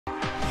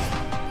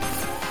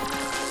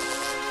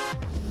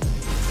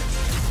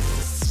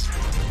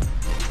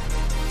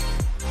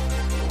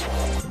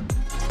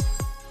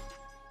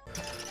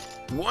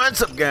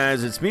What's up,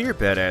 guys? It's me, your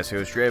badass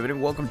host, Draven,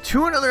 and welcome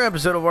to another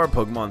episode of our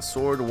Pokemon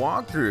Sword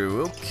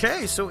walkthrough.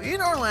 Okay, so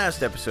in our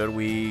last episode,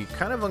 we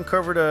kind of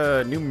uncovered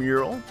a new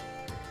mural,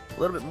 a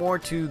little bit more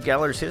to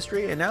Galar's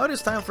history, and now it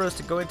is time for us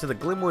to go into the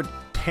Glimwood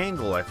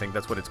Tangle, I think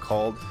that's what it's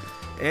called.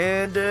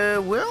 And,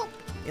 well,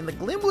 in the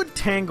Glimwood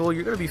Tangle,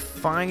 you're going to be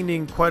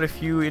finding quite a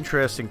few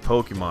interesting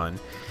Pokemon,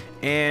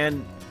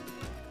 and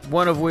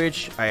one of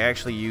which I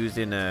actually used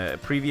in a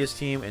previous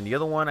team, and the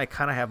other one I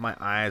kind of have my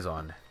eyes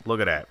on. Look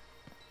at that.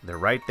 They're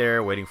right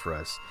there waiting for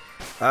us.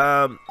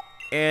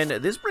 And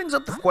this brings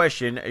up the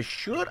question,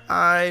 should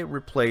I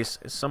replace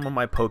some of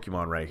my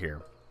Pokemon right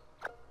here?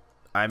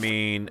 I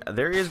mean,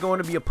 there is going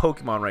to be a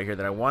Pokemon right here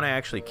that I want to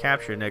actually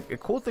capture. And the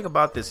cool thing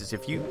about this is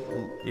if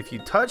you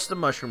touch the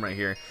mushroom right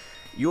here,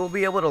 you will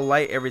be able to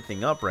light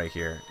everything up right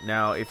here.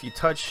 Now, if you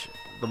touch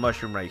the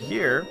mushroom right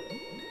here,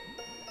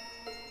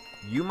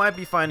 you might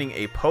be finding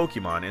a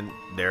Pokemon, and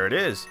there it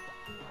is.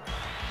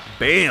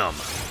 Bam!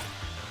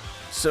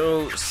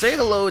 So, say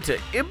hello to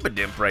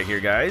Impidimp right here,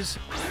 guys.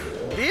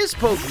 This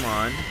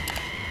Pokemon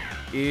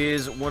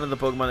is one of the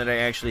Pokemon that I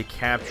actually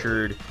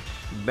captured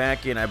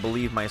back in, I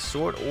believe, my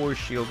Sword or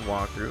Shield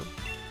walkthrough.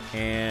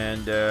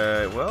 And,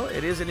 well,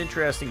 it is an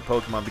interesting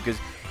Pokemon because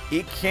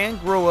it can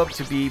grow up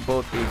to be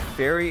both a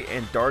Fairy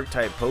and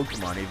Dark-type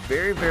Pokemon. A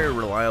very, very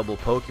reliable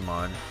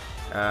Pokemon.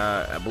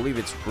 I believe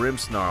it's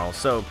Grimmsnarl.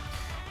 So,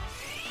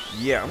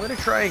 yeah, I'm going to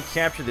try and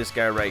capture this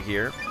guy right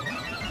here.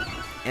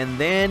 And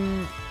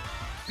then,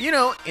 you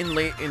know, I'm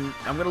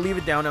gonna leave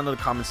it down in the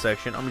comment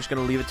section. I'm just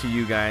gonna leave it to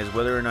you guys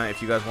whether or not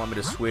if you guys want me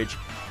to switch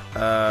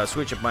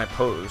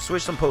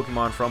some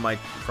Pokemon from my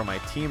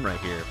team right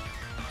here.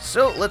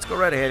 So let's go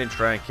right ahead and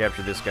try and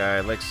capture this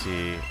guy. Let's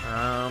see. You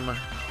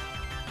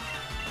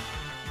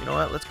know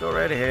what? Let's go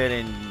right ahead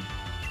and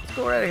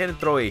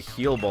throw a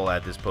heal ball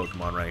at this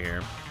Pokemon right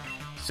here.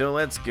 So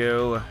let's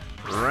go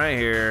right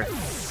here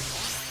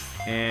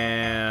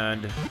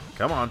and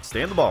come on,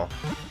 stay in the ball.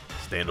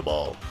 Stay in the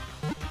ball.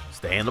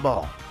 Stay in the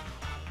ball.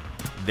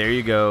 There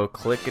you go.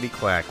 Clickety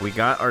clack. We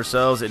got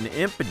ourselves an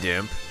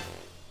Impidimp.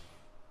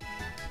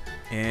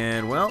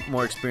 And, well,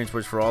 more experience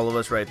points for all of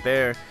us right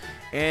there.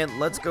 And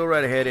let's go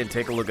right ahead and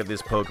take a look at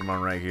this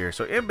Pokemon right here.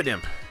 So,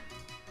 Impidimp.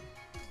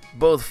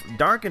 Both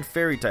Dark and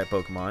Fairy type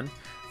Pokemon.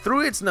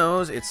 Through its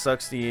nose, it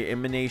sucks the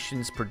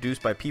emanations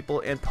produced by people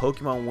and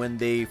Pokemon when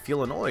they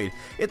feel annoyed.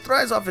 It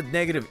thrives off of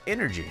negative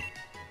energy.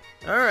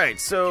 Alright,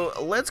 so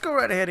let's go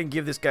right ahead and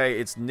give this guy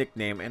its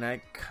nickname, and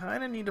I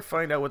kind of need to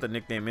find out what the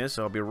nickname is,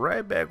 so I'll be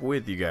right back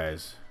with you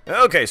guys.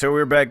 Okay, so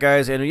we're back,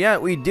 guys, and yeah,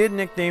 we did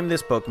nickname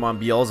this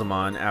Pokemon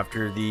Beelzemon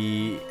after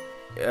the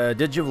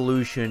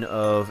Digivolution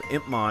of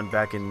Impmon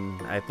back in,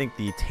 I think,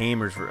 the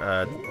Tamer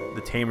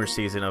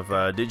season of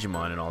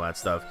Digimon and all that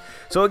stuff.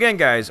 So again,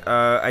 guys,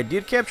 I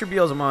did capture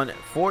Beelzemon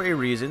for a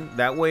reason.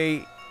 That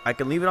way I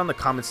can leave it on the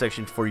comment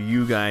section for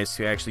you guys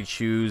to actually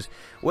choose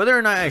whether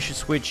or not I should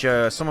switch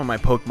some of my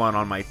Pokemon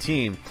on my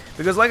team.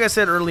 Because like I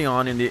said early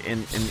on in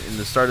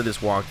the start of this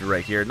walkthrough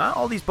right here, not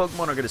all these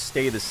Pokemon are going to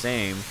stay the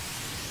same.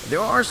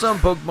 There are some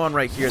Pokemon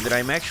right here that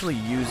I'm actually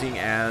using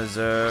as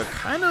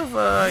kind of,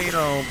 you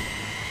know,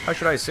 how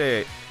should I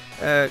say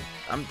it?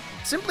 I'm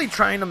simply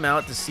trying them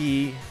out to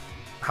see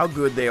how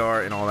good they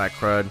are and all that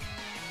crud.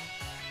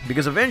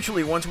 Because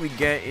eventually, once we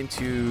get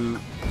into,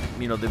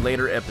 you know, the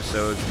later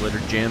episodes, later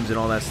gyms and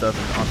all that stuff,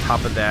 and on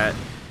top of that,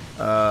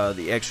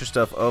 the extra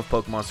stuff of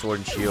Pokemon Sword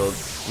and Shield,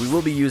 we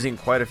will be using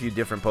quite a few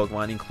different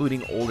Pokemon,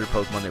 including older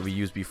Pokemon that we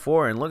used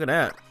before. And look at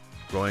that,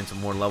 growing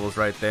some more levels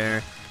right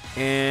there.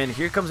 And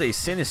here comes a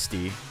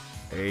Sinistea,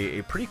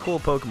 a pretty cool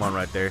Pokemon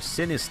right there,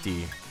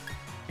 Sinistea.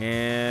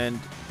 And,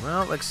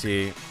 well, let's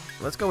see.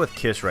 Let's go with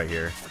Kiss right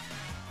here.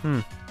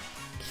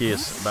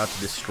 Kiss, about to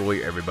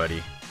destroy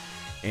everybody.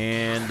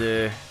 And,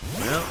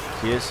 well,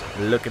 Kiss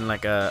looking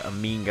like a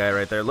mean guy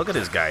right there. Look at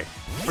this guy.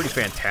 Pretty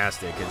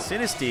fantastic. And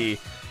Sinistea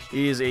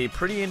is a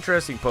pretty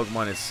interesting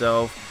Pokemon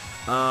itself.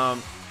 I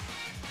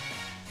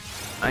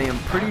am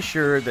pretty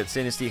sure that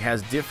Sinistea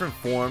has different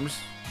forms,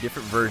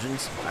 different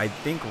versions. I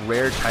think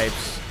rare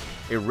types,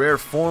 a rare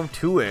form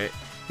to it.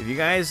 If you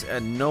guys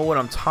know what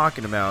I'm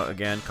talking about,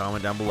 again,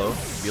 comment down below.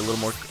 Be a little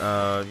more,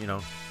 you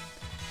know,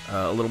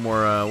 a little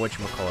more,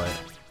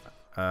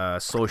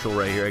 whatchamacallit, social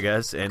right here, I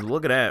guess. And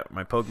look at that,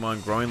 my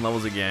Pokemon growing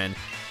levels again.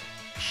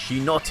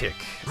 Shiinotic.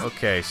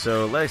 Okay,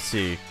 so let's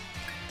see.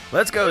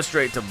 Let's go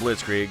straight to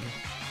Blitzkrieg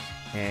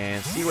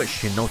and see what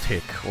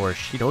Shiinotic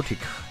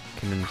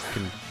can do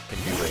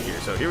right here.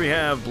 So here we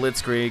have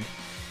Blitzkrieg,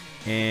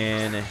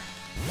 and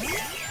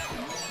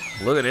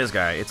look at this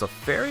guy. It's a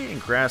Fairy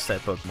and Grass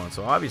type Pokemon,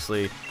 so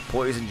obviously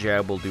Poison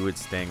Jab will do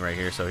its thing right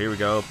here. So here we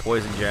go,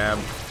 Poison Jab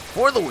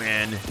for the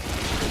win.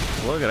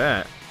 Look at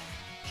that.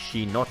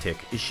 Shiinotic.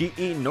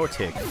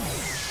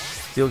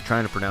 Still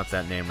trying to pronounce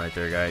that name right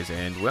there, guys.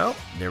 And, well,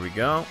 there we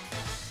go.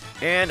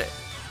 And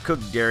Cook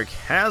Derrick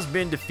has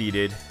been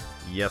defeated.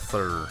 Yes,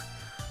 sir.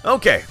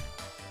 Okay,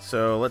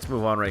 so let's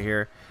move on right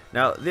here.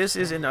 Now, this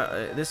is an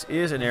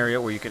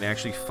area where you can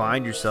actually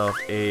find yourself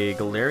a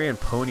Galarian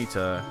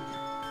Ponyta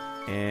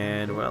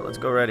And, well, let's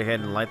go right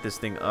ahead and light this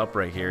thing up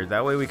right here.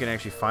 That way we can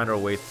actually find our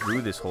way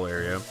through this whole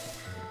area.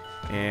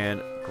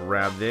 And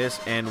grab this.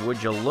 And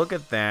would you look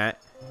at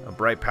that? A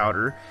bright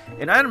powder.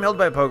 An item held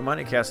by a Pokemon.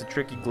 It casts a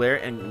tricky glare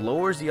and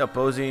lowers the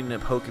opposing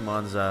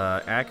Pokemon's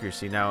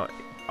accuracy. Now,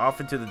 off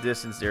into the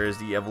distance, there is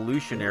the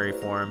evolutionary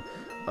form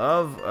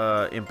of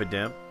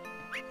Impidimp.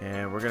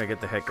 And we're going to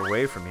get the heck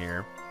away from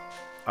here.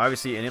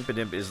 Obviously, an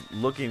Impidimp is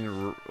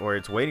looking, or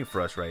it's waiting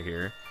for us right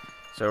here.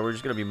 So we're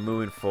just going to be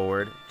moving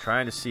forward,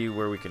 trying to see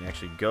where we can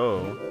actually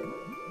go.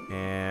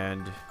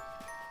 And,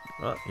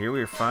 well, here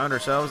we found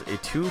ourselves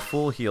 2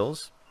 full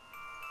heals.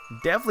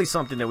 Definitely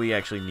something that we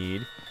actually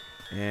need.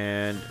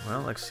 And,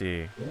 well, let's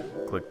see.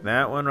 Click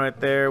that one right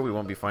there. We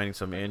won't be finding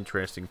some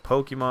interesting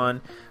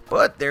Pokemon.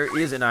 But there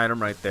is an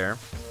item right there.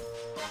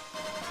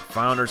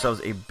 Found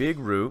ourselves a big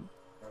root.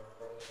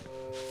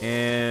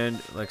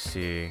 And, let's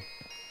see.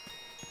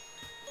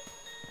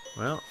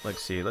 Well,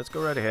 let's see. Let's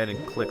go right ahead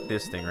and click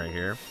this thing right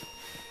here.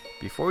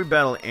 Before we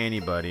battle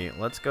anybody,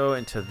 let's go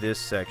into this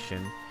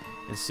section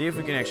and see if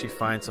we can actually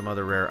find some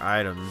other rare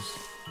items.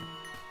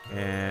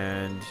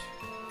 And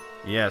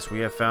yes, we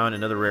have found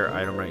another rare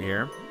item right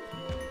here.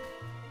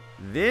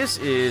 This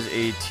is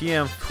a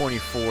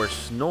TM24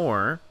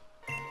 Snore,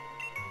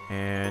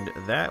 and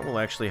that will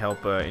actually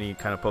help any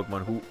kind of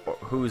Pokemon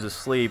who is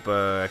asleep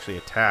actually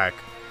attack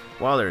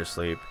while they're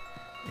asleep.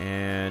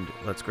 And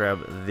let's grab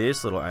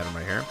this little item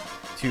right here.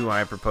 2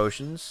 Hyper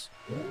Potions.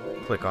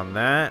 Click on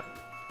that.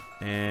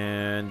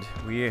 And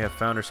we have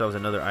found ourselves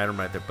another item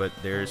right there, but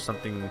there's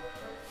something,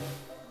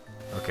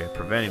 okay,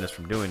 preventing us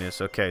from doing this.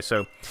 Okay,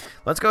 so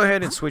let's go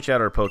ahead and switch out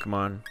our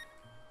Pokemon.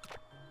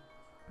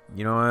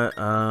 You know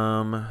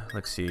what?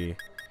 Let's see.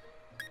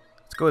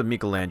 Let's go with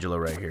Michelangelo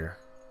right here.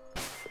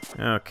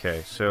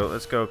 Okay, so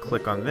let's go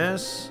click on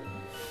this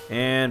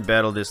and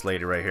battle this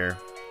lady right here.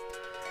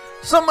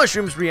 Some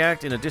mushrooms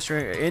react in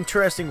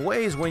interesting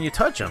ways when you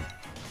touch them.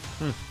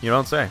 You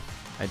don't say.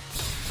 I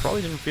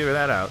probably didn't figure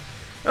that out.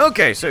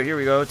 Okay, so here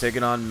we go,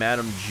 taking on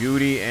Madam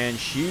Judy, and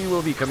she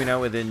will be coming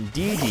out with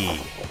Indeedee.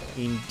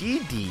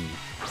 Indeedee.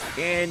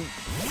 And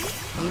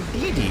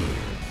Indeedee.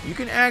 You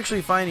can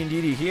actually find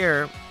Indeedee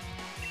here.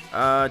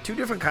 2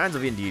 different kinds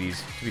of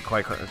Indeedees, to be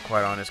quite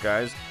honest,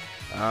 guys.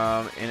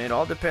 And it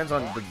all depends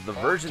on the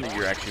version that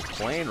you're actually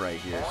playing right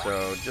here,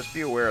 so just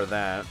be aware of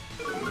that.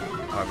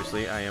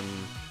 Obviously,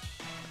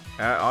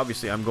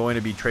 I'm going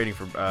to be trading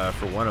for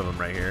one of them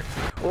right here,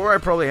 or I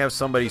probably have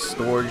somebody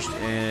stored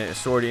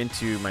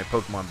into my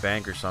Pokemon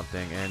bank or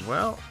something. And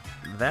well,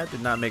 that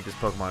did not make this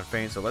Pokemon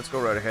faint, so let's go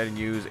right ahead and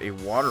use a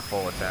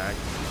waterfall attack.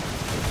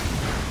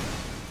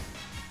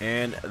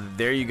 And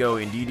there you go,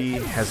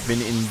 Indeedee has been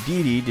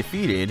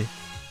defeated.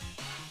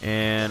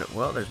 And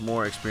well, there's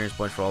more experience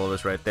points for all of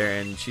us right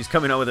there, and she's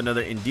coming out with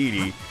another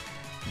Indeedee.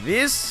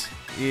 This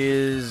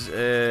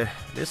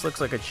looks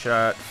like a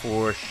shot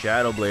for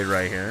Shadow Blade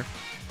right here.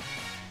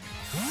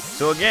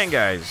 So again,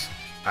 guys,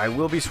 I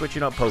will be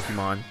switching up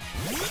Pokemon.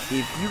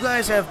 If you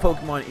guys have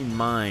Pokemon in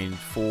mind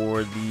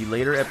for the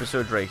later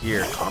episodes right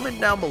here, comment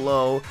down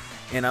below,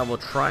 and I will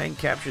try and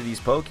capture these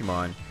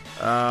Pokemon.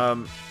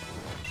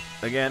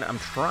 Again, I'm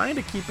trying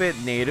to keep it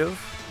native.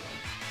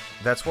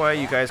 That's why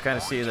you guys kind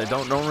of see that.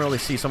 Don't really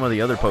see some of the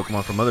other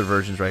Pokemon from other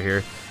versions right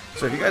here.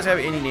 So if you guys have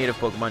any native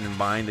Pokemon in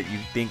mind that you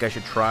think I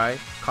should try,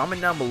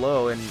 comment down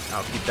below, and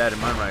I'll keep that in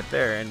mind right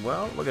there. And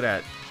well, look at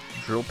that.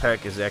 Drill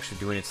Peck is actually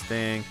doing its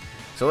thing.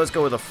 So let's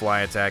go with a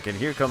fly attack, and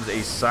here comes a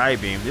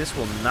Psybeam. This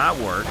will not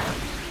work.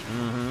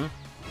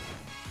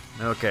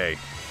 Okay,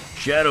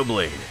 Shadow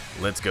Blade.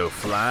 Let's go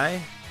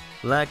fly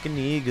like an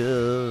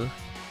eagle.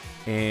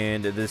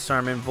 And the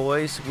Disarming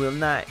Voice will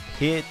not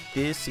hit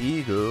this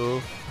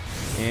eagle.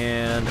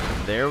 And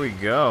there we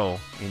go.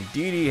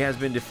 Indeedee has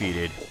been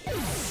defeated.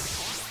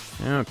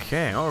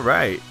 Okay,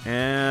 alright.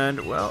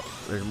 And, well,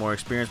 there's more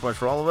experience points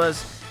for all of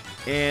us.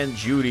 And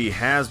Judy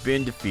has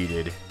been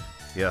defeated.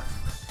 Yeah.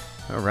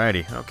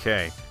 Alrighty,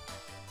 okay.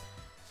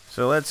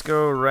 So let's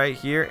go right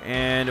here,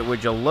 and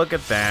would you look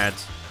at that?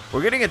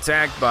 We're getting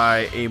attacked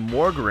by a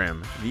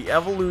Morgrim, the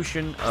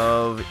evolution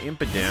of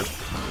Impidimp.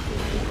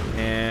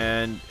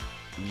 And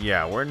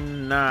yeah, we're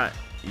not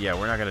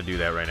gonna do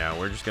that right now.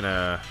 We're just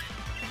gonna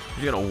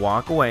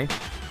walk away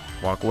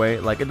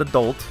like an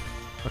adult.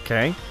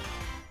 Okay.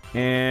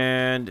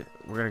 And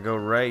we're gonna go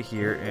right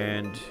here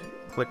and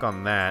click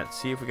on that,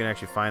 see if we can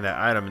actually find that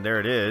item, and there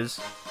it is.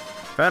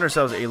 Found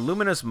ourselves a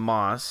Luminous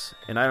Moss,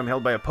 an item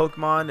held by a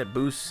Pokemon that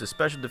boosts the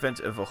special defense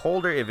of a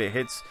holder if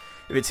it's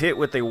hit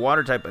with a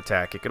water type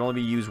attack. It can only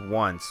be used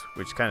once,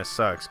 which kind of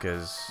sucks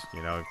because,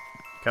 you know,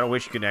 kind of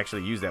wish you could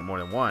actually use that more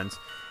than once.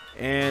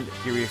 And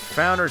here we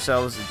found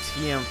ourselves a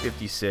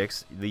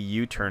TM56, the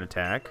U-turn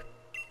attack.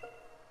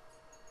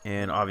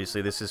 And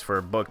obviously this is for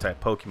a bug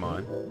type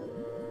Pokemon.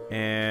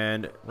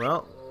 And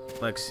well,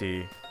 let's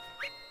see.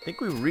 I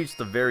think we've reached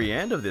the very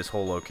end of this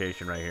whole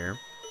location right here.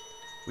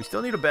 We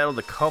still need to battle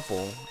the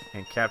couple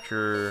and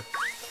capture.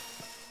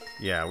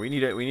 Yeah, we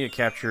need to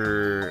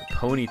capture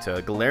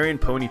Ponyta, Galarian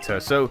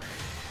Ponyta. So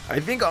I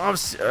think off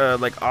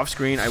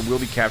screen, I will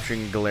be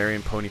capturing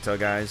Galarian Ponytail,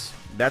 guys.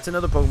 That's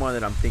another Pokemon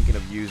that I'm thinking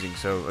of using.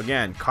 So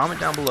again, comment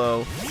down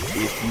below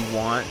if you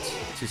want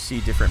to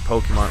see different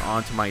Pokemon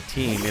onto my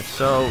team. If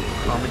so,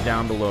 comment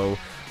down below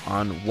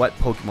on what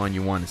Pokemon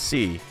you want to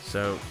see.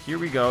 So here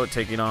we go,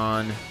 taking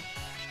on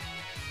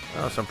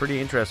some pretty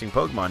interesting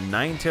Pokemon,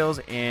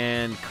 Ninetales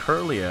and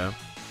Kirlia.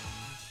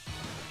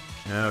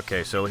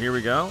 Okay, so here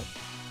we go.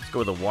 Let's go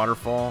with a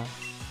Waterfall.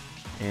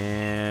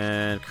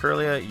 And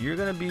Kirlia, you're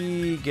gonna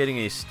be getting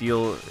a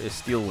Steel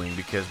Wing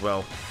because,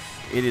 well,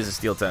 it is a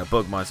Steel type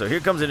Pokemon. So here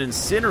comes an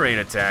Incinerate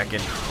attack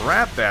and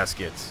Crap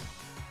Baskets.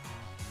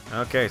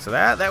 Okay, so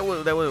that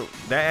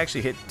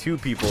actually hit 2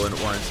 people at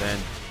once,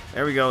 and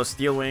there we go,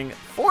 Steel Wing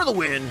for the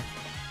win.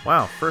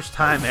 Wow, first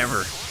time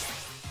ever.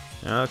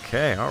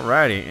 Okay,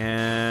 alrighty,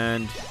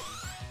 and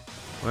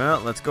well,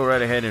 let's go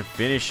right ahead and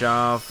finish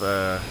off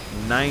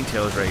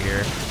Ninetales right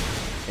here,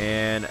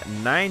 and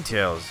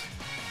Ninetales.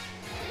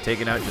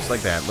 Taken out just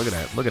like that. Look at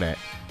that. Look at that.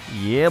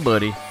 Yeah,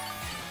 buddy.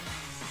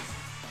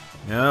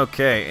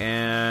 Okay,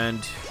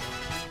 and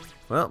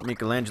well,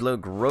 Michelangelo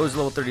grows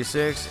level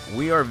 36.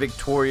 We are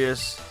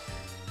victorious.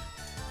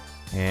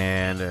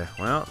 And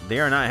well, they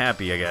are not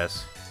happy, I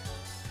guess.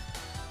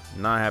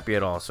 Not happy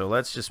at all. So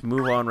let's just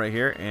move on right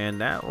here.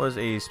 And that was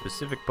a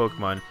specific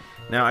Pokemon.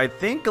 Now, I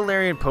think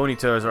Galarian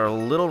Ponytails are a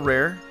little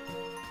rare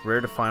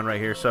to find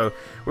right here, so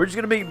we're just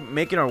gonna be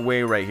making our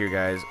way right here,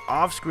 guys.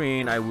 Off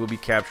screen, I will be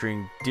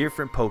capturing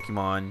different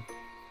Pokemon,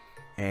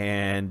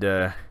 and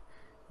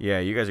yeah,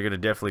 you guys are gonna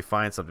definitely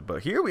find something.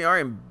 But here we are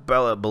in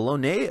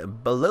Bologna. I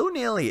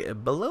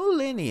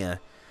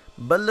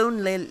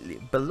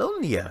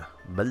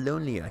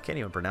can't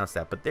even pronounce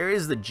that, but there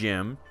is the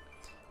gym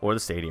or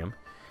the stadium.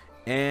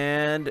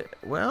 And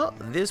well,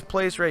 this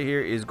place right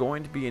here is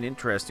going to be an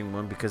interesting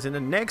one because in the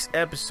next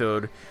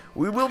episode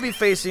we will be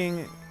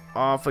facing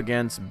off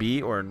against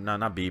B, or no,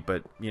 not B,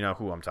 but you know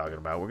who I'm talking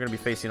about. We're going to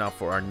be facing off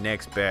for our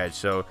next badge.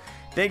 So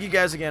thank you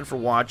guys again for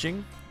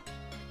watching.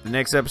 The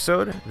next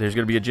episode, there's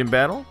going to be a gym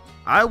battle.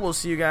 I will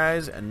see you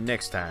guys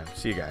next time.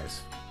 See you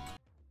guys.